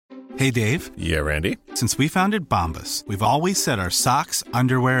Hey, Dave. Yeah, Randy. Since we founded Bombas, we've always said our socks,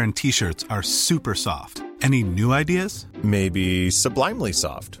 underwear, and T-shirts are super soft. Any new ideas? Maybe sublimely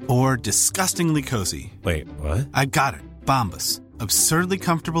soft. Or disgustingly cozy? Wait, what? I got it. Bombas. Absurdly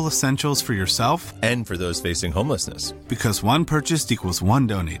comfortable essentials for yourself And for those facing homelessness. Because one purchased equals one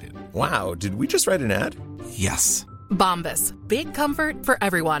donated. Wow, did we just write an ad? Yes. Bombas. Big comfort for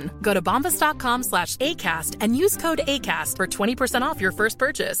everyone. Go to bombas.com/ACAST and use code ACAST for 20% off your first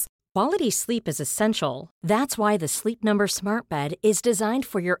purchase. Quality sleep is essential. That's why the Sleep Number Smart Bed is designed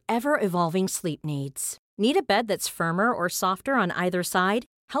for your ever-evolving sleep needs. Need a bed that's firmer or softer on either side?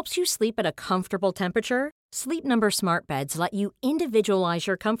 Helps you sleep at a comfortable temperature? Sleep Number Smart Beds let you individualize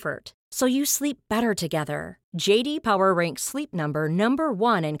your comfort, so you sleep better together. JD Power ranks Sleep Number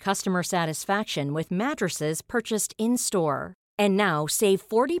 #1 in customer satisfaction with mattresses purchased in-store. And now, save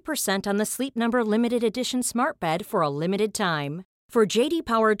 40% on the Sleep Number Limited Edition Smart Bed for a limited time. For JD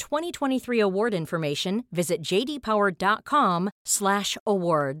Power 2023 award information, visit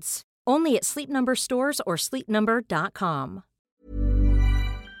jdpower.com/awards. Only at Sleep Number stores or sleepnumber.com.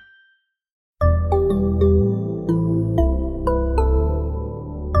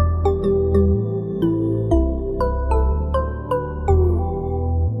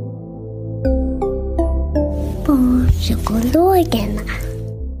 Barnpsykologerna.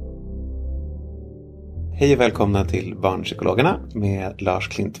 Hej och välkomna till Barnpsykologerna med Lars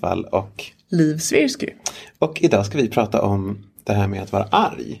Klintvall och Liv Svirsky. Och idag ska vi prata om det här med att vara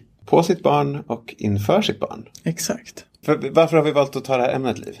arg på sitt barn och inför sitt barn. Exakt. Varför har vi valt att ta det här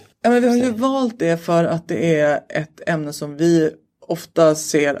ämnet, Liv? Ja, men vi har ju valt det för att det är ett ämne som vi ofta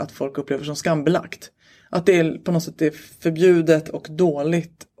ser att folk upplever som skambelagt. Att det är på något sätt är förbjudet och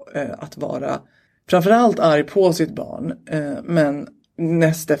dåligt att vara framförallt arg på sitt barn. Men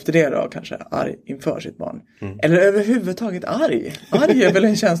näst efter det då kanske arg inför sitt barn. Eller överhuvudtaget arg. Arg är väl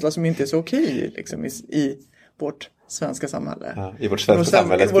en känsla som inte är så okej liksom, i vårt svenska samhälle. Ja, i vårt svenska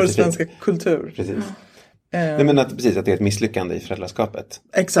samhälle. I vår svenska kultur. Precis. Nej, men precis att det är ett misslyckande i föräldraskapet.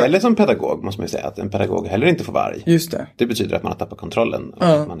 Exakt. Eller som pedagog måste man ju säga att en pedagog heller inte får vara arg. Just det. Det betyder att man har tappat kontrollen och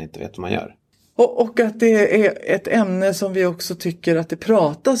att man inte vet vad man gör. Och att det är ett ämne som vi också tycker att det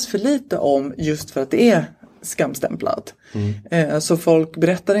pratas för lite om just för att det är skamstämplat. Så folk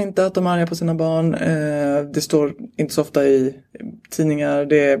berättar inte att de är arga på sina barn. Det står inte så ofta i tidningar.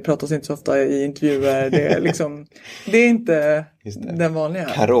 Det pratas inte så ofta i intervjuer. Det är inte den vanliga.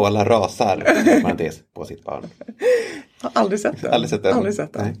 Carola rasar på sitt barn. Har aldrig sett den. Aldrig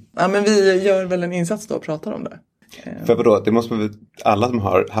sett den. Ja, men vi gör väl en insats då och pratar om det. För vadå? Det måste man väl, alla som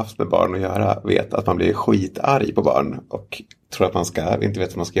har haft med barn att göra vet att man blir skitarg på barn och tror att man inte vet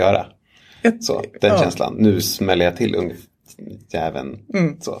vad man ska göra. Så, den känslan. Nu smäller jag till jäveln.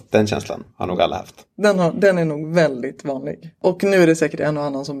 Så, den känslan har nog alla haft. Den är nog väldigt vanlig. Och nu är det säkert en och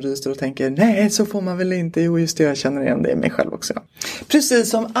annan som ryser och tänker nej, så får man väl inte. Jo, just det, jag känner igen det i mig själv också. Precis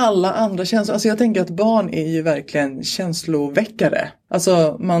som alla andra känslor. Alltså jag tänker att barn är ju verkligen känsloväckare.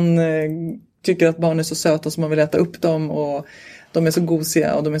 Alltså man tycker att barn är så söta som man vill äta upp dem. Och de är så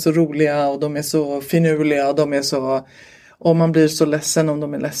gosiga och de är så roliga och de är så finurliga och de är så... Och man blir så ledsen om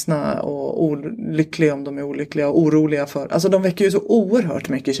de är ledsna och olyckliga om de är olyckliga och oroliga för. Alltså de väcker ju så oerhört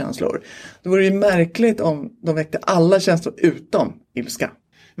mycket känslor. Det vore ju märkligt om de väckte alla känslor utom ilska.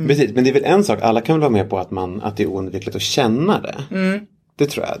 Precis, men det är väl en sak. Alla kan väl vara med på att det är oundvikligt att känna det. Det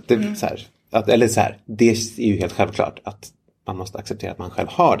tror jag. Det är ju helt självklart att man måste acceptera att man själv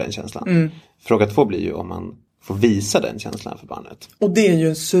har den känslan. Fråga 2 blir ju om man får visa den känslan för barnet. Och det är ju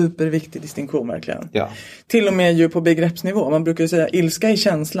en superviktig distinktion verkligen. Ja. Till och med ju på begreppsnivå. Man brukar ju säga ilska är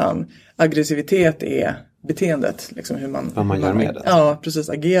känslan. Aggressivitet är beteendet. Liksom hur man gör med det. Ja, precis.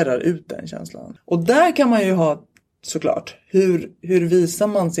 Agerar ut den känslan. Och där kan man ju ha såklart. Hur visar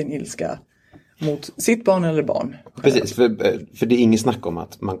man sin ilska mot sitt barn eller barn? Precis, för det är inget snack om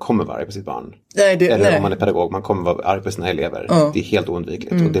att man kommer vara arg på sitt barn. Nej, om man är pedagog, man kommer vara arg på sina elever. Det är helt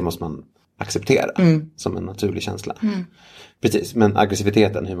oundvikligt och det måste man acceptera som en naturlig känsla. Precis, men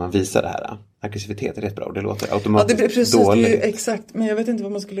aggressiviteten, hur man visar det här. Aggressivitet är rätt bra, det låter automatiskt dåligt. Det är exakt, men jag vet inte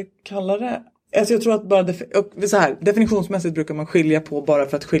vad man skulle kalla det. Alltså jag tror att bara definitionsmässigt brukar man skilja på bara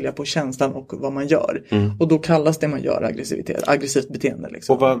för att skilja på känslan och vad man gör. Och då kallas det man gör aggressivt beteende.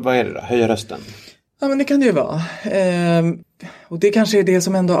 Liksom. Och vad är det då? Höja rösten? Ja, men det kan det ju vara. Och det kanske är det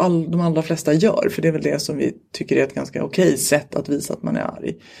som ändå de allra flesta gör. För det är väl det som vi tycker är ett ganska okej sätt att visa att man är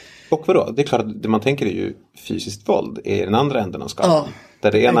arg. Och vadå? Det är klart att det man tänker är ju fysiskt våld är den andra änden av skalan.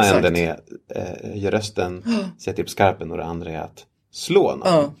 Där det ena änden är höja rösten, sätta upp skarpen och det andra är att slå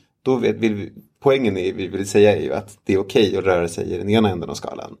någon. Då poängen vi vill säga är ju att det är okej att röra sig i den ena änden av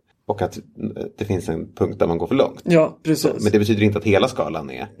skalan. Och att det finns en punkt där man går för långt. Ja, precis. Så, men det betyder inte att hela skalan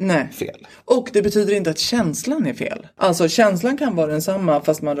är fel. Och det betyder inte att känslan är fel. Alltså känslan kan vara densamma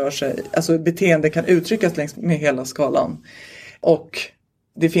fast man rör sig. Alltså beteende kan uttryckas längs med hela skalan. Och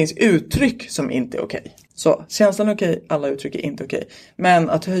det finns uttryck som inte är okej. Så känslan är okej, alla uttryck är inte okej. Men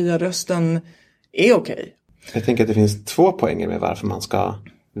att höja rösten är okej. Jag tänker att det finns 2 poänger med varför man ska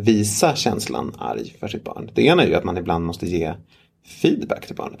visa känslan arg för sitt barn. Det ena är ju att man ibland måste ge feedback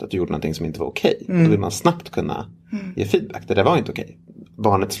till barnet. Att du gjorde någonting som inte var okej. Då vill man snabbt kunna ge feedback. Det där var inte okej.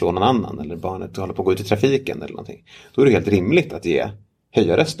 Barnet slår någon annan eller barnet håller på att gå ut i trafiken eller någonting. Då är det helt rimligt att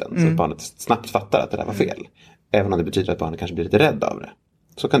höja rösten så att barnet snabbt fattar att det där var fel. Även om det betyder att barnet kanske blir lite rädd av det.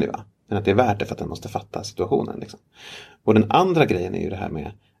 Så kan det vara. Men att det är värt det för att den måste fatta situationen. Liksom. Och den andra grejen är ju det här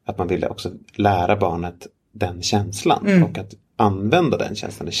med att man vill också lära barnet den känslan. Och att använda den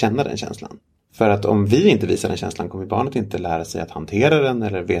känslan, eller känna den känslan. För att om vi inte visar den känslan kommer barnet inte lära sig att hantera den.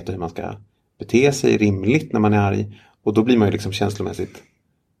 Eller veta hur man ska bete sig rimligt när man är arg. Och då blir man ju liksom känslomässigt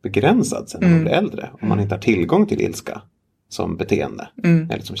begränsad sen när man blir äldre. Om man inte har tillgång till ilska som beteende.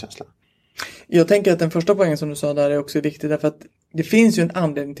 Eller som känsla. Jag tänker att den första poängen som du sa där är också viktig. Därför att det finns ju en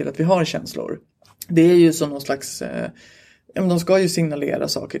anledning till att vi har känslor. Det är ju som någon slags... de ska ju signalera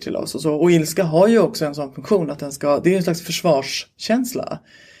saker till oss och så. Och ilska har ju också en sån funktion att det är en slags försvarskänsla.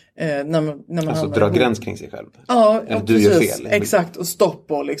 När man alltså dra gräns kring sig själv. Ja, eller du gör fel. Exakt, och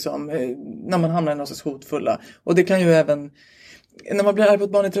stopp och liksom när man hamnar i någon slags hotfulla. Och det kan ju även, när man blir arg på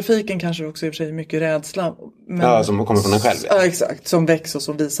ett barn i trafiken kanske också i och för sig mycket rädsla. Men, som kommer från en själv. Ja, exakt. Som växer och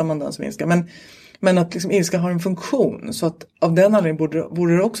så visar man den som ilska. Men att liksom ilska har en funktion. Så att av den anledningen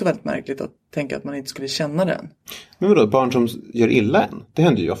vore det också väldigt märkligt att tänka att man inte skulle känna den. Men vadå, barn som gör illa en? Det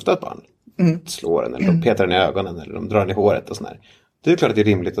händer ju ofta att barn slår en eller de petar den i ögonen eller de drar den i håret och sådär. Det är klart att det är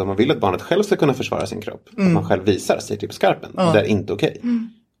rimligt att man vill att barnet själv ska kunna försvara sin kropp. Att man själv visar sig typ skarpen. Det är inte okej.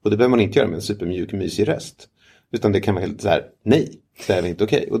 Och det behöver man inte göra med en supermjuk mysig röst. Utan det kan vara helt så här, nej, det är inte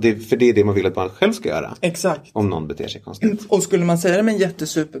okej. Och för det är det man vill att barnet själv ska göra. Exakt. Om någon beter sig konstigt. Och skulle man säga det med en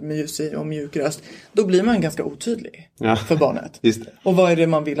jättesupermysig och mjuk röst, då blir man ganska otydlig för barnet. Just det. Och vad är det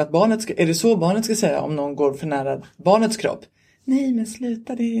man vill att barnet ska... Är det så barnet ska säga om någon går för nära barnets kropp? Nej, men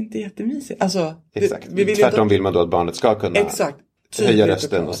sluta, det är inte jättemysigt. Alltså, exakt. Tvärtom vill man då att barnet ska kunna höja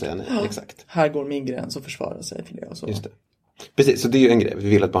rösten och säga nej. Ja. Exakt. Här går min gräns och försvara sig för det. Och så. Just det. Precis, så det är ju en grej. Vi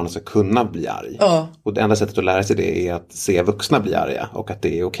vill att barnet ska kunna bli arg. Ja. Och det enda sättet att lära sig det är att se vuxna bli arga. Och att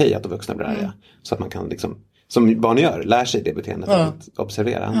det är okej att vuxna blir arga. Så att man kan liksom, som barn gör, lär sig det beteendet att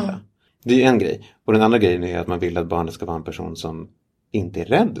observera andra. Ja. Det är ju en grej. Och den andra grejen är att man vill att barnet ska vara en person som inte är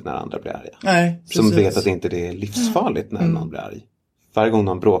rädd när andra blir arga. Nej, precis. Som vet att inte det är livsfarligt när någon blir arg. Varje gång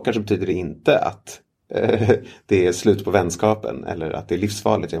någon bråkar så betyder det inte att det är slut på vänskapen eller att det är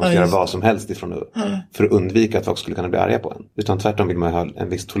livsfarligt. Jag måste göra vad som helst ifrån för att undvika att folk skulle kunna bli arga på en. Utan tvärtom vill man ha en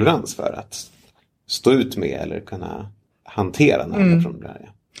viss tolerans för att stå ut med eller kunna hantera när andra personer blir arga.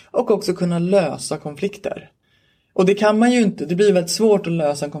 Och också kunna lösa konflikter. Och det kan man ju inte. Det blir väldigt svårt att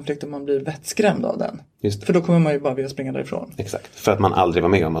lösa en konflikt om man blir vettskrämd av den. Just det. För då kommer man ju bara vilja springa därifrån. Exakt. För att man aldrig var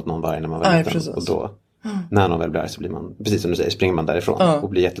med om att någon var arg när man var liten. Och då, när någon väl blir arg så blir man, precis som du säger, springer man därifrån och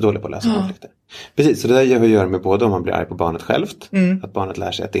blir jättedålig på att lösa konflikter. Precis, så det där har att göra med både om man blir arg på barnet självt. Att barnet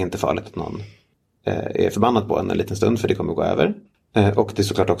lär sig att det inte är farligt att någon är förbannad på en liten stund för det kommer gå över. Och det är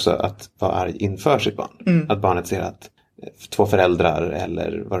såklart också att vara arg inför sitt barn. Att barnet ser att 2 föräldrar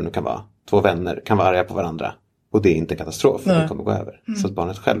eller vad det nu kan vara, 2 vänner kan vara arga på varandra. Och det är inte en katastrof för det kommer gå över. Så att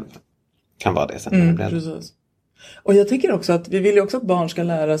barnet själv kan vara det sen. Precis. Och jag tycker också att vi vill ju också att barn ska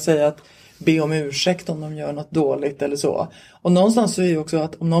lära sig att be om ursäkt om de gör något dåligt eller så. Och någonstans så är ju också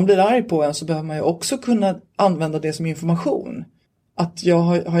att om någon blir arg på en så behöver man ju också kunna använda det som information. Att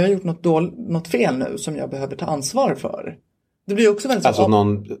har jag gjort något fel nu som jag behöver ta ansvar för? Det blir också väldigt alltså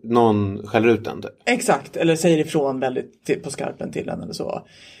någon skäller ut den typ. Exakt, eller säger ifrån väldigt på skarpen till en eller så.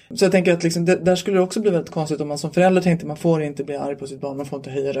 Så jag tänker att liksom, där skulle det också bli väldigt konstigt om man som förälder tänkte man får inte bli arg på sitt barn, man får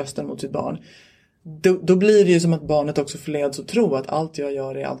inte höja rösten mot sitt barn. Då blir det ju som att barnet också förleds att tro att allt jag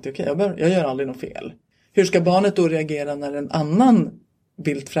gör är alltid okej. Jag gör aldrig något fel. Hur ska barnet då reagera när en annan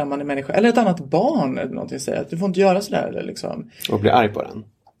vilt främmande människa eller ett annat barn eller någonting säger att du får inte göra sådär eller liksom. Och bli arg på den.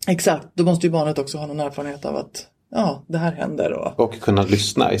 Exakt, då måste ju barnet också ha någon erfarenhet av att det här händer. Och kunna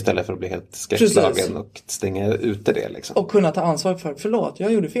lyssna istället för att bli helt skräckslagen och stänga ute det liksom. Och kunna ta ansvar för, förlåt,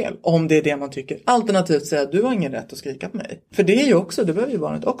 jag gjorde fel. Om det är det man tycker. Alternativt säga, du har ingen rätt att skrika på mig. För det är ju också, det behöver ju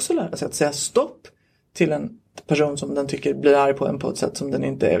barnet också lära sig att säga stopp till en person som den tycker blir arg på en på ett sätt som den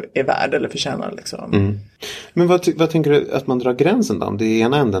inte är värd eller förtjänar liksom. Men vad tänker du att man drar gränsen då? Om det är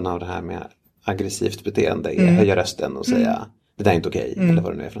ena änden av det här med aggressivt beteende är höja rösten och säga det där är inte okej eller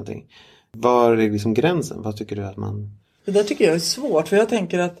vad det nu är för någonting. Var är liksom gränsen? Vad tycker du att man... Det där tycker jag är svårt för jag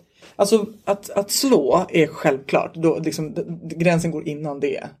tänker att Alltså att slå är självklart. Då, liksom, gränsen går innan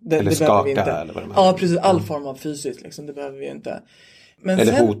det. Eller det skaka vi inte. eller vad de är. Ja, precis. All form av fysiskt. Liksom, det behöver vi inte. Men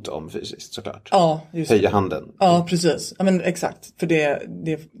eller sen, hot om fysiskt såklart. Ja, just höja handen. Ja, precis. Ja, men exakt. För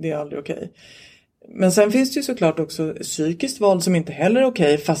det är aldrig okej. Men sen finns det ju såklart också psykiskt våld som inte heller är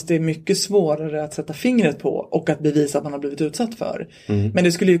okej, fast det är mycket svårare att sätta fingret på och att bevisa att man har blivit utsatt för. Men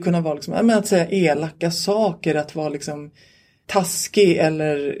det skulle ju kunna vara liksom, att säga elaka saker, att vara liksom taskig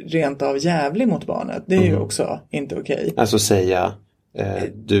eller rent av jävlig mot barnet. Det är ju också inte okej. Alltså säga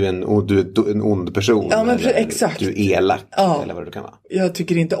du är en ond person. Ja, men eller exakt. Du är elak eller vad det kan vara. Jag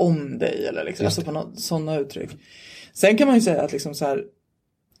tycker inte om dig eller liksom, alltså på sådana uttryck. Sen kan man ju säga att liksom så här,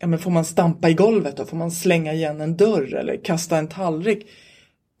 ja, men får man stampa i golvet då? Får man slänga igen en dörr eller kasta en tallrik?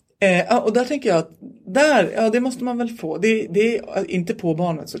 Och där tänker jag att det måste man väl få. Det är inte på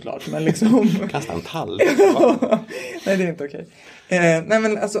barnet såklart, men liksom kasta en tallrik. Nej, det är inte okej. Nej,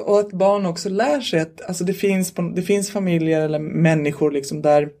 men alltså, och att barn också lär sig att alltså det finns familjer eller människor liksom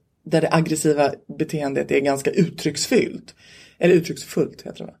där det aggressiva beteendet är ganska uttrycksfullt. Eller uttrycksfullt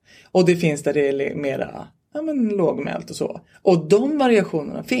heter det. Och det finns där det är mera lågmält och så. Och de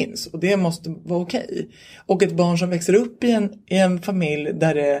variationerna finns. Och det måste vara okej. Och ett barn som växer upp i en familj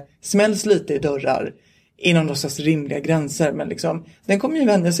där det smälls lite i dörrar inom någon slags rimliga gränser. Men liksom, den kommer ju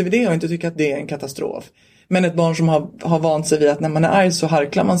vänja sig vid det och inte tycka att det är en katastrof. Men ett barn som har vant sig vid att när man är arg så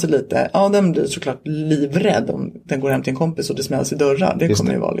harklar man sig lite. Ja, den blir såklart livrädd om den går hem till en kompis och det smälls i dörrar. Det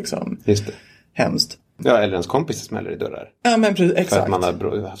kommer ju vara liksom hemskt. Ja, eller ens kompis smäller i dörrar. Ja, men precis, exakt. För att man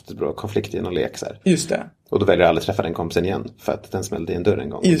har haft ett bra konflikt i någon lek så här. Just det. Och då väljer jag aldrig träffa den kompisen igen. För att den smällde i en dörr en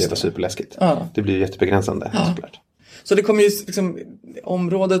gång. Just det var superläskigt. Ja. Det blir ju jättebegränsande såklart. Så det kommer ju liksom,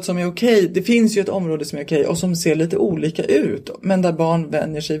 området som är okej. Det finns ju ett område som är okej och som ser lite olika ut. Men där barn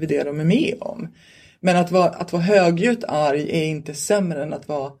vänjer sig vid det de är med om. Men att vara högljutt arg är inte sämre än att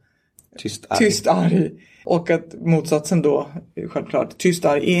vara tyst arg. Och att motsatsen då, självklart, tyst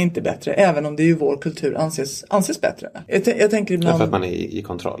arg är inte bättre. Även om det i vår kultur anses bättre. Jag tänker ibland... för att man är i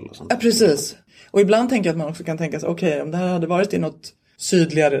kontroll och sånt. Ja, precis. Och ibland tänker jag att man också kan tänka sig, okej, om det här hade varit i något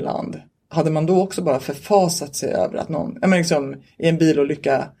sydligare land, hade man då också bara förfasat sig över att någon, liksom i en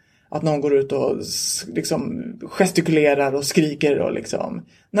bilolycka, att någon går ut och liksom gestikulerar och skriker och liksom.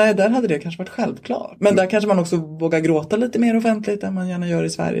 Nej, där hade det kanske varit självklart. Men där kanske man också vågar gråta lite mer offentligt än man gärna gör i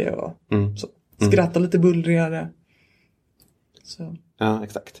Sverige och så. Skratta lite bullrigare. Så. Ja,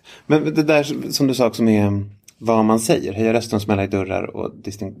 exakt. Men det där som du sa också med vad man säger. Höja rösten, smälla i dörrar och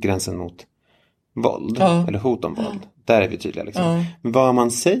gränsen mot våld. Eller hot om våld. Där är vi tydliga liksom. Men vad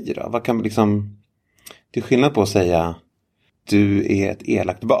man säger då? Vad kan liksom... Det är skillnad på att säga du är ett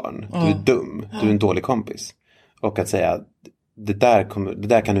elakt barn. Du är dum. Du är en dålig kompis. Och att säga det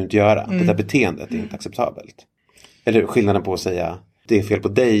där kan du inte göra. Det där beteendet är inte acceptabelt. Eller skillnaden på att säga det är fel på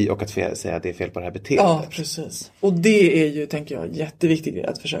dig och att säga att det är fel på det här beteendet. Ja, precis. Och det är ju, tänker jag, jätteviktigt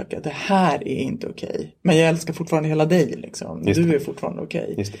att försöka. Det här är inte okej. Men jag älskar fortfarande hela dig liksom. Du är fortfarande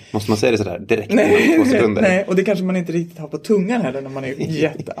okej. Just det. Måste man säga det sådär direkt i 2 sekunder? Nej, och det kanske man inte riktigt har på tungan heller när man är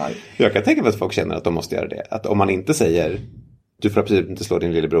jättearg. Jag kan tänka mig att folk känner att de måste göra det. Att om man inte säger du får absolut inte slå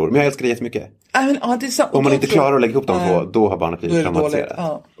din lillebror, men jag älskar dig jättemycket. Det är sant. Om man inte klarar att lägga ihop de två, då har barnet blivit traumatiserat.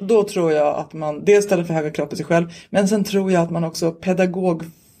 Ja, då tror jag att man dels ställer för höga krav på sig själv, men sen tror jag att man också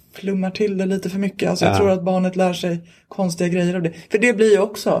pedagogflummar till det lite för mycket. Alltså jag tror att barnet lär sig konstiga grejer av det. För det blir ju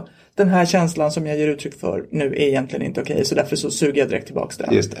också den här känslan som jag ger uttryck för nu är egentligen inte okej, så därför så suger jag direkt tillbaka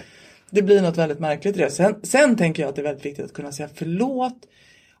den. Just det. Det blir något väldigt märkligt i det. Sen tänker jag att det är väldigt viktigt att kunna säga förlåt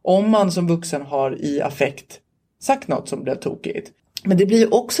om man som vuxen har i affekt sagt något som blev tokigt. Men det blir ju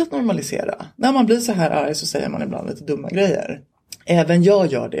också att normalisera. När man blir så här arg så säger man ibland lite dumma grejer. Även jag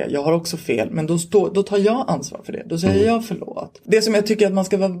gör det. Jag har också fel. Men då tar jag ansvar för det. Då säger jag förlåt. Det som jag tycker att man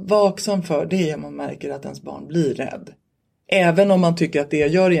ska vara vaksam för, det är om man märker att ens barn blir rädd. Även om man tycker att det jag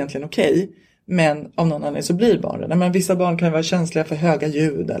gör är egentligen okej. Men av någon anledning så blir barn rädda. Men vissa barn kan vara känsliga för höga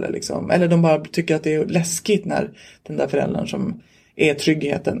ljud. Eller de bara tycker att det är läskigt när den där föräldern som är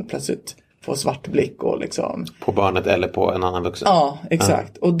tryggheten plötsligt få svart blick och liksom... På barnet eller på en annan vuxen. Ja,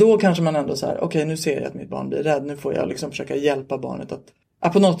 exakt. Och då kanske man ändå så här, okej, nu ser jag att mitt barn blir rädd. Nu får jag liksom försöka hjälpa barnet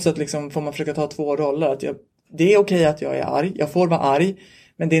att på något sätt liksom får man försöka ta 2 roller. Att det är okej att jag är arg. Jag får vara arg.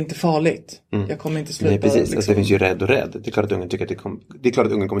 Men det är inte farligt. Jag kommer inte sluta... Nej, precis. Liksom... Alltså, det finns ju rädd och rädd. Det är klart att ungen tycker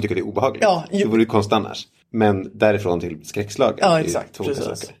att ungen kommer tycka att det är obehagligt. Ja, det vore ju konstigt annars. Men därifrån till skräckslagen. Ja, exakt.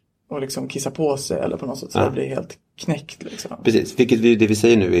 Precis. Och liksom kissa på sig eller på något sätt så det blir helt knäckt liksom. Precis, vilket det vi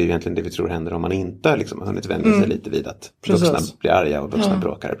säger nu är ju egentligen det vi tror händer om man inte liksom har hunnit vänja sig lite vid att vuxna blir arga och vuxna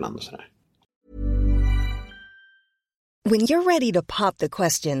bråkar ibland och sådär. When you're ready to pop the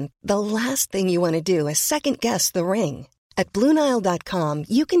question, the last thing you want to do is second guess the ring. At BlueNile.com,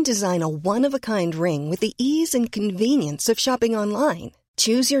 you can design a one-of-a-kind ring with the ease and convenience of shopping online.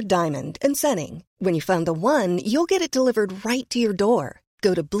 Choose your diamond and setting. When you find the one, you'll get it delivered right to your door.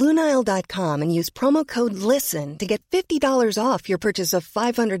 Go to BlueNile.com and use promo code LISTEN to get $50 off your purchase of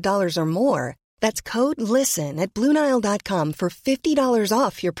 $500 or more. That's code LISTEN at BlueNile.com for $50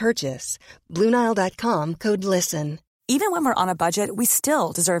 off your purchase. BlueNile.com, code LISTEN. Even when we're on a budget, we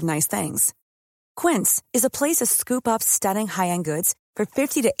still deserve nice things. Quince is a place to scoop up stunning high-end goods for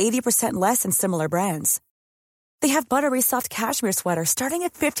 50 to 80% less than similar brands. They have buttery soft cashmere sweaters starting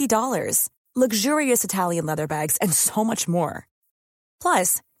at $50, luxurious Italian leather bags, and so much more.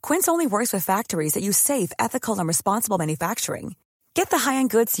 Plus, Quince only works with factories that use safe, ethical, and responsible manufacturing. Get the high-end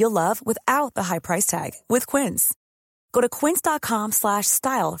goods you'll love without the high price tag with Quince. Go to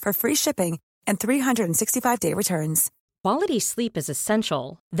quince.com/style for free shipping and 365-day returns. Quality sleep is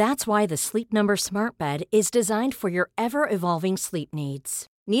essential. That's why the Sleep Number Smart Bed is designed for your ever-evolving sleep needs.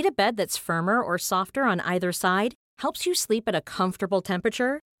 Need a bed that's firmer or softer on either side? Helps you sleep at a comfortable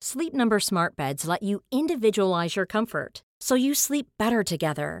temperature? Sleep Number Smart Beds let you individualize your comfort, so you sleep better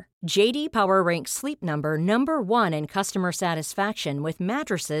together. J.D. Power ranks Sleep Number #1 in customer satisfaction with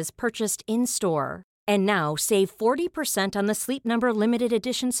mattresses purchased in-store. And now, save 40% on the Sleep Number Limited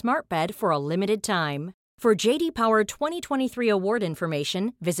Edition Smart Bed for a limited time. For J.D. Power 2023 award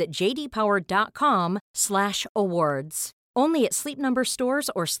information, visit jdpower.com/awards. Only at Sleep Number stores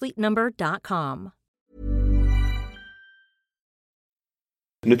or sleepnumber.com.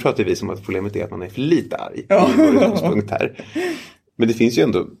 Nu pratar vi som att problemet är att man är för lite arg. Det är vår utgångspunkt här. Men det finns ju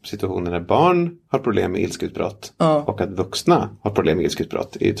ändå situationer när barn har problem med ilskeutbrott och att vuxna har problem med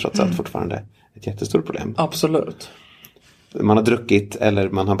ilskeutbrott är ju trots allt fortfarande ett jättestort problem. Absolut. Man har druckit eller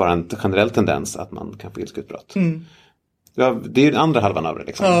man har bara en generell tendens att man kan få ilskeutbrott. Ja, det är ju den andra halvan av det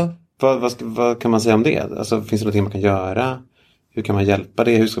liksom. Ja. Vad kan man säga om det? Alltså, finns det någonting man kan göra? Hur kan man hjälpa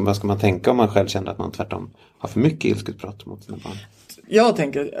det? Vad ska man tänka om man själv känner att man tvärtom har för mycket ilskeutbrott mot sina barn? Jag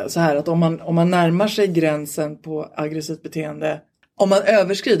tänker så här att om man närmar sig gränsen på aggressivt beteende, om man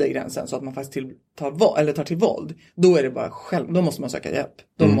överskrider gränsen så att man faktiskt tar till våld, då är det bara då måste man söka hjälp.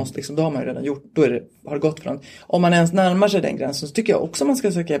 Då har man ju redan gjort, har det gått från. Om man ens närmar sig den gränsen så tycker jag också man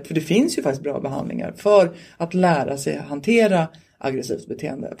ska söka hjälp, för det finns ju faktiskt bra behandlingar för att lära sig hantera aggressivt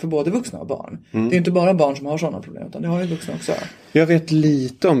beteende för både vuxna och barn. Det är ju inte bara barn som har sådana problem, utan det har ju vuxna också. Jag vet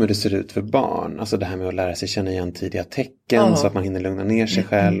lite om hur det ser ut för barn. Alltså det här med att lära sig känna igen tidiga tecken så att man hinner lugna ner sig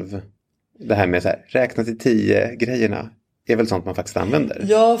själv. Det här med så här, räkna till 10 grejerna är väl sånt man faktiskt använder.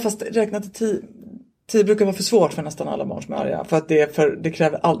 Ja, fast räkna till 10 brukar vara för svårt för nästan alla barn som är arga. För att det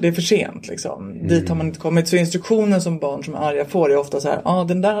är för sent liksom. Dit har man inte kommit. Så instruktionen som barn som är arga får är ofta så här.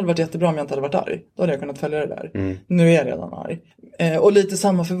 Den där hade varit jättebra om jag inte hade varit arg. Då hade jag kunnat följa det där. Nu är jag redan arg. Och lite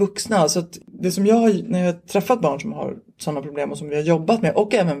samma för vuxna. Så att det som när jag har träffat barn som har sådana problem och som vi har jobbat med,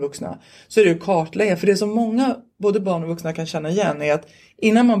 och även vuxna, så är det ju kartlägga. För det som många, både barn och vuxna, kan känna igen är att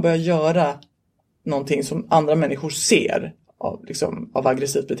innan man börjar göra någonting som andra människor ser av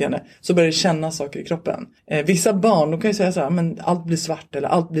aggressivt beteende, så börjar det känna saker i kroppen. Vissa barn, de kan ju säga så här, men allt blir svart eller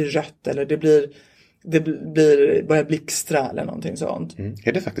allt blir rött eller det börjar blixtra eller någonting sånt.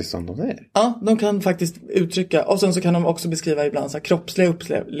 Är det faktiskt sånt de säger? Ja, de kan faktiskt uttrycka, och sen så kan de också beskriva ibland så här kroppsliga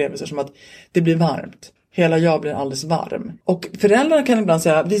upplevelser som att det blir varmt. Hela jag blir alldeles varm. Och föräldrarna kan ibland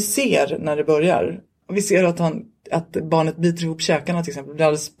säga, vi ser när det börjar, och vi ser att barnet biter ihop käkarna till exempel, blir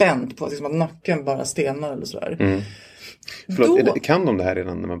alldeles spänt på liksom att nacken bara stenar eller sådär. Förlåt, kan de det här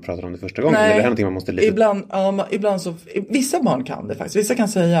redan när man pratar om det första gången? Nej, eller är det någonting man måste lite... ibland så... Vissa barn kan det faktiskt. Vissa kan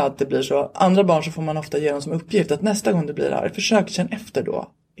säga att det blir så. Andra barn så får man ofta ge dem som uppgift att nästa gång det blir arg, försök känna efter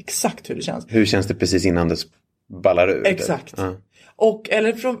då. Exakt hur det känns. Hur känns det precis innan det ballar ur? Exakt.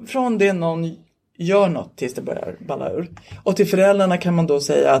 Eller från det någon gör något tills det börjar balla ur. Och till föräldrarna kan man då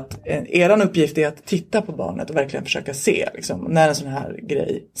säga att eran uppgift är att titta på barnet och verkligen försöka se liksom, när en sån här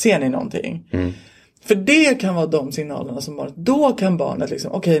grej. Ser ni någonting? För det kan vara de signalerna som barnet, då kan barnet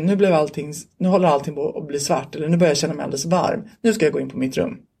liksom, okej, nu håller allting på att bli svart, eller nu börjar jag känna mig alldeles varm. Nu ska jag gå in på mitt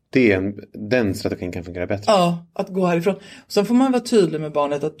rum. Den strategin kan fungera bättre. Ja, att gå härifrån. Sen får man vara tydlig med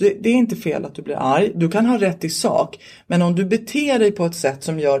barnet att det är inte fel att du blir arg. Du kan ha rätt i sak. Men om du beter dig på ett sätt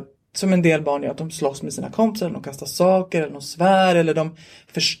som en del barn gör, att de slåss med sina kompisar, eller de kastar saker, eller de svär, eller de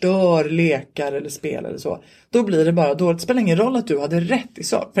förstör lekar eller spel eller så. Då blir det bara dåligt. Det spelar ingen roll att du hade rätt i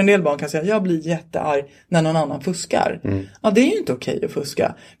sak. För en del barn kan säga, jag blir jättearg när någon annan fuskar. Ja, det är ju inte okej att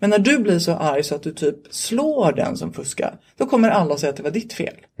fuska. Men när du blir så arg så att du typ slår den som fuskar, då kommer alla att säga att det var ditt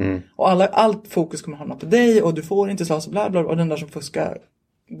fel. Och allt fokus kommer hamna på dig, och du får inte slåss, bla bla, och den där som fuskar,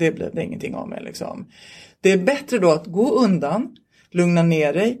 det blir det ingenting av med liksom. Det är bättre då att gå undan, lugna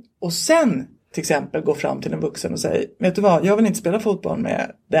ner dig och sen till exempel går fram till en vuxen och säger, vet du vad, jag vill inte spela fotboll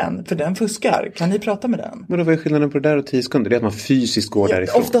med den, för den fuskar. Kan ni prata med den? Men då var skillnaden på det där och 10 sekunder? Det är att man fysiskt går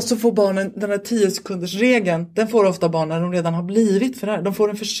därifrån. Oftast så får barnen, den här 10 sekunders regeln, den får ofta barn när de redan har blivit för det här. De får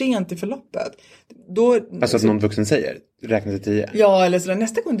den för sent i förloppet. Då, alltså att någon vuxen säger, räkna till 10. Ja, eller så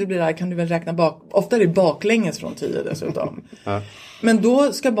nästa gång du blir där kan du väl räkna bak. Ofta är det baklänges från 10 dessutom. Ja. Men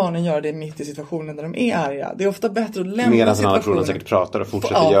då ska barnen göra det mitt i situationen där de är arga. Det är ofta bättre att lämna medan situationen. Medan andra säkert pratar och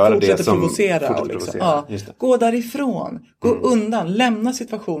fortsätter göra det som... Provocera. Liksom. Ja, gå därifrån. Gå undan. Lämna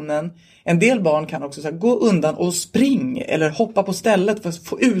situationen. En del barn kan också säga, gå undan och spring. Eller hoppa på stället för att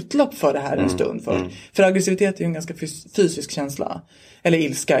få utlopp för det här en stund först. För aggressivitet är ju en ganska fysisk känsla. Eller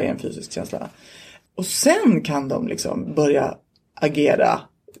ilska är en fysisk känsla. Och sen kan de liksom börja agera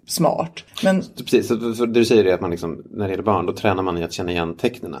smart. Men precis, så det du säger är att man liksom, när det gäller barn, då tränar man i att känna igen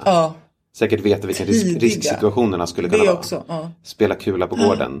tecknena. Ja. Säkert veta vilka risksituationerna skulle kunna vara. Också, ja. Spela kula på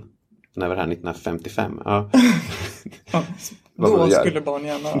gården. När var det här 1955? Ja. Ja. Då skulle barn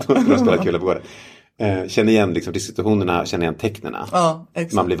gärna. Då skulle de spela kula på gården. Känna igen liksom situationerna, känna igen tecknena. Ja,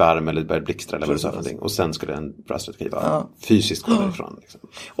 exakt. Man blir varm eller börjar blixtra eller vad du sa för någonting. Och sen skulle en bra strategi vara fysiskt gå därifrån. Liksom.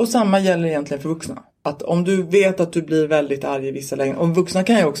 Och samma gäller egentligen för vuxna. Att om du vet att du blir väldigt arg i vissa lägen. Och vuxna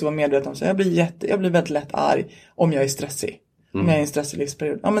kan ju också vara medvetna om så jag blir väldigt lätt arg om jag är stressig. Om jag är i en stressig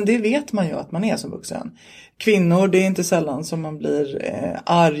livsperiod. Ja, men det vet man ju att man är som vuxen. Kvinnor, det är inte sällan som man blir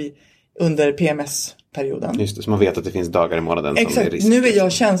arg under PMS-perioden. Just det, så man vet att det finns dagar i månaden som är risk. Nu är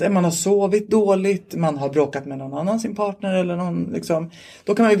jag känslig, man har sovit dåligt, man har bråkat med någon annan, sin partner eller någon liksom.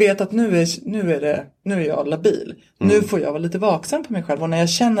 Då kan man ju veta att nu är jag labil. Nu får jag vara lite vaksam på mig själv. Och när jag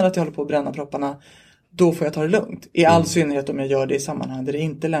känner att jag håller på att bränna propparna, då får jag ta det lugnt. I all synnerhet om jag gör det i sammanhang där det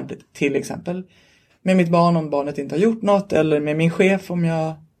inte är lämpligt. Till exempel med mitt barn om barnet inte har gjort något. Eller med min chef om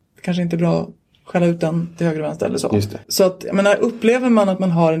jag kanske inte är bra skälla ut den till höger och vänster eller så. Just det. Så att, jag menar, upplever man att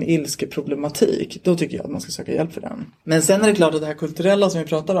man har en ilskeproblematik, då tycker jag att man ska söka hjälp för den. Men sen är det klart att det här kulturella som vi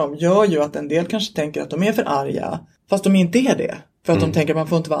pratar om gör ju att en del kanske tänker att de är för arga. Fast de inte är det. För att de tänker att man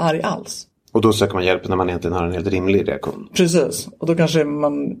får inte vara arg alls. Och då söker man hjälp när man egentligen har en helt rimlig reaktion. Precis. Och då kanske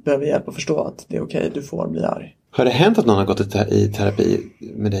man behöver hjälp att förstå att det är okej, du får bli arg. Har det hänt att någon har gått i terapi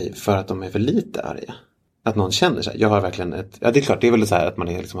med dig för att de är för lite arga? Att någon känner sig. Jag har verkligen ja, det är klart, det är väl så här att man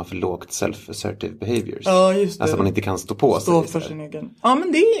liksom har för lågt self-assertive behaviors. Ja, just det. Alltså att man inte kan stå på sig. Stå för sin egen. Ja,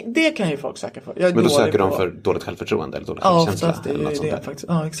 men det kan ju folk söka för. Men då söker de för dåligt självförtroende eller dålig självkänsla. Ja, oftast är det det faktiskt.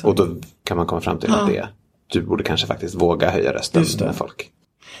 Ja, exakt. Och då kan man komma fram till att du borde kanske faktiskt våga höja rösten med folk.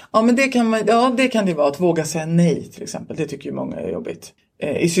 Ja, men det kan det vara att våga säga nej till exempel. Det tycker ju många är jobbigt.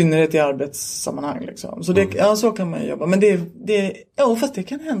 I synnerhet i arbetssammanhang liksom. Så så kan man jobba. Men fast det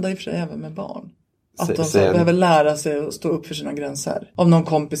kan hända i och för sig även med barn. Att de behöver lära sig att stå upp för sina gränser. Om någon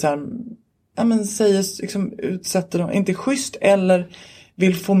kompisar säger, liksom, utsätter dem, inte schysst eller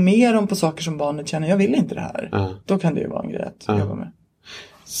vill få med dem på saker som barnet känner, jag vill inte det här. Då kan det ju vara en grej att jobba med.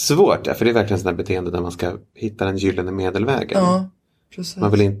 Svårt, för det är verkligen sådana beteende där man ska hitta den gyllene medelvägen. Ja, precis.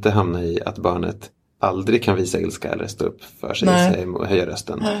 Man vill inte hamna i att barnet aldrig kan visa ilska eller stå upp för sig och höja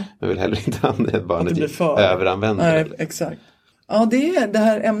rösten. Man vill heller inte hamna i att barnet överanvänder. Nej, exakt. Ja, det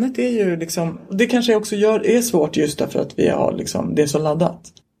här ämnet är ju liksom, det kanske också är svårt just därför att vi har liksom, det är så laddat.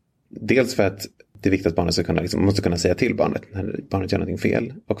 Dels för att det är viktigt att barnet ska kunna, måste kunna säga till barnet när barnet gör någonting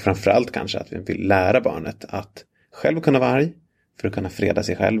fel. Och framförallt kanske att vi vill lära barnet att själv kunna vara arg för att kunna freda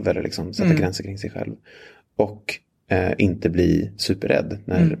sig själv eller liksom sätta gränser kring sig själv. Och inte bli superrädd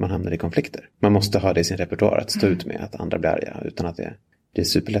när man hamnar i konflikter. Man måste ha det i sin repertoar att stå ut med att andra blir arga utan att det blir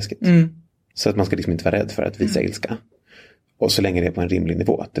superläskigt. Så att man ska liksom inte vara rädd för att visa ilska. Och så länge det är på en rimlig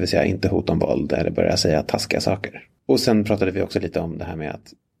nivå. Det vill säga inte hota om våld eller börja säga taskiga saker. Och sen pratade vi också lite om det här med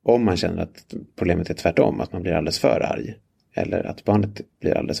att om man känner att problemet är tvärtom. Att man blir alldeles för arg. Eller att barnet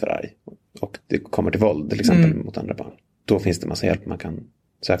blir alldeles för arg. Och det kommer till våld till exempel mot andra barn. Då finns det massa hjälp man kan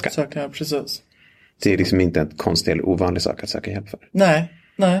söka. Precis. Det är liksom inte en konstig eller ovanlig sak att söka hjälp för. Nej.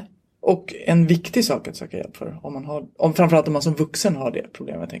 Och en viktig sak att söka hjälp för. Framförallt om man som vuxen har det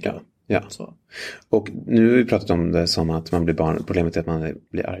problemet, tänker jag. Ja. Så. Och nu har vi pratat om det som att man blir barn. Problemet är att man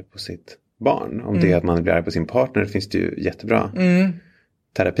blir arg på sitt barn. Om det är att man blir arg på sin partner finns det ju jättebra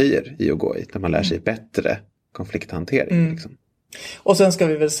terapier i att gå i. Där man lär sig bättre konflikthantering. Liksom. Och sen ska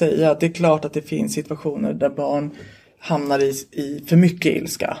vi väl säga att det är klart att det finns situationer där barn hamnar i för mycket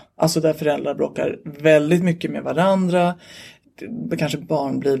ilska. Alltså där föräldrar bråkar väldigt mycket med varandra. Kanske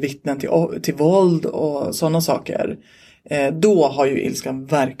barn blir vittnen till våld och sådana saker. Då har ju ilskan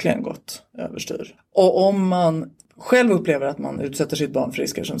verkligen gått överstyr. Och om man själv upplever att man utsätter sitt barn för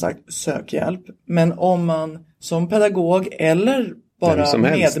risker, som sagt, sök hjälp. Men om man som pedagog eller bara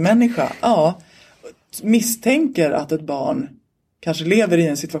medmänniska misstänker att ett barn kanske lever i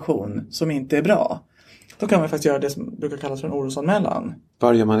en situation som inte är bra. Då kan man faktiskt göra det som brukar kallas för en orosanmälan.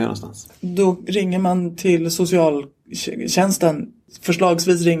 Var gör man det någonstans? Då ringer man till socialtjänsten.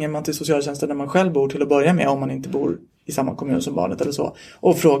 Förslagsvis ringer man till socialtjänsten där man själv bor till att börja med, om man inte bor i samma kommun som barnet eller så.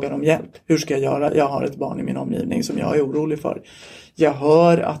 Och frågar om hjälp. Hur ska jag göra? Jag har ett barn i min omgivning som jag är orolig för. Jag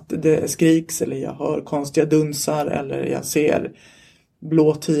hör att det skriks, eller jag hör konstiga dunsar, eller jag ser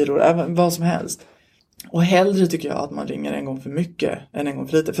blåtiror, även vad som helst. Och hellre tycker jag att man ringer en gång för mycket än en gång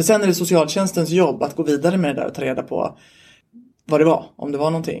för lite. För sen är det socialtjänstens jobb att gå vidare med det där och ta reda på vad det var, om det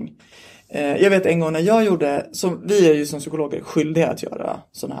var någonting. Jag vet en gång när jag gjorde, vi är ju som psykologer skyldiga att göra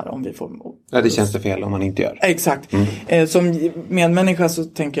sådana här om vi får... Ja, det känns det fel om man inte gör. Exakt. Som medmänniska så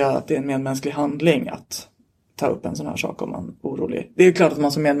tänker jag att det är en medmänsklig handling att ta upp en sån här sak om man är orolig. Det är klart att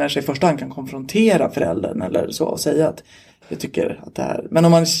man som medmänniska i första hand kan konfrontera föräldern eller så och säga att jag tycker att det här... Men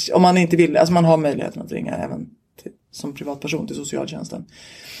om man inte vill, alltså man har möjligheten att ringa även som privatperson till socialtjänsten.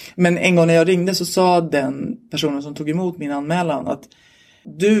 Men en gång när jag ringde så sa den personen som tog emot min anmälan att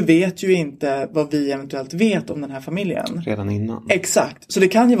du vet ju inte vad vi eventuellt vet om den här familjen. Redan innan. Exakt. Så det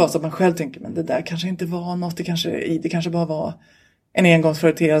kan ju vara så att man själv tänker, men det där kanske inte var något. Det kanske bara var en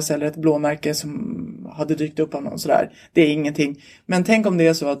engångsföreteelse eller ett blåmärke som hade dykt upp av någon sådär. Det är ingenting. Men tänk om det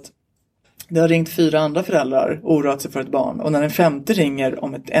är så att det har ringt 4 andra föräldrar och oroat sig för ett barn. Och när den 5:e ringer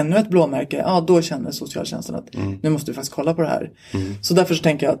om ännu ett blåmärke, ja då känner socialtjänsten att nu måste vi faktiskt kolla på det här. Så därför så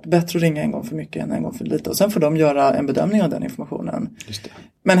tänker jag att bättre att ringa en gång för mycket än en gång för lite. Och sen får de göra en bedömning av den informationen. Just det.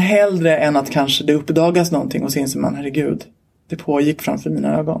 Men hellre än att kanske det uppdagas någonting och så inser man, herregud, det pågick framför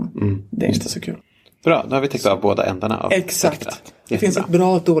mina ögon. Det är inte så kul. Bra, då har vi täckt av båda ändarna av exakt. Det finns ett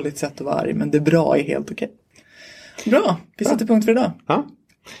bra och ett dåligt sätt att vara arg, men det bra är helt okej. Bra, vi sätter punkt för idag. Ja.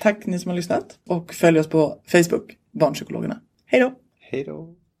 Tack ni som har lyssnat och följ oss på Facebook, Barnpsykologerna. Hej då! Hej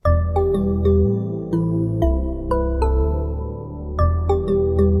då!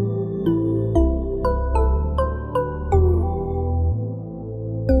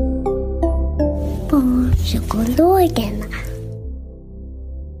 Barnpsykologerna.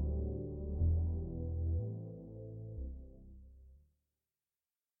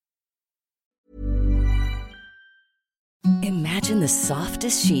 Imagine the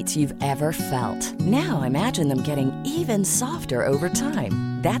softest sheets you've ever felt. Now imagine them getting even softer over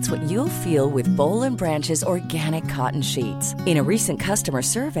time. That's what you'll feel with Boll & Branch's organic cotton sheets. In a recent customer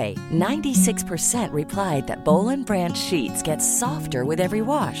survey, 96% replied that Boll & Branch sheets get softer with every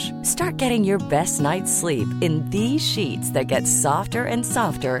wash. Start getting your best night's sleep in these sheets that get softer and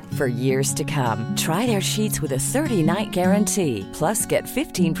softer for years to come. Try their sheets with a 30-night guarantee. Plus, get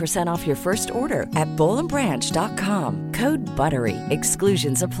 15% off your first order at bollandbranch.com. Code BUTTERY.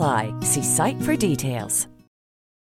 Exclusions apply. See site for details.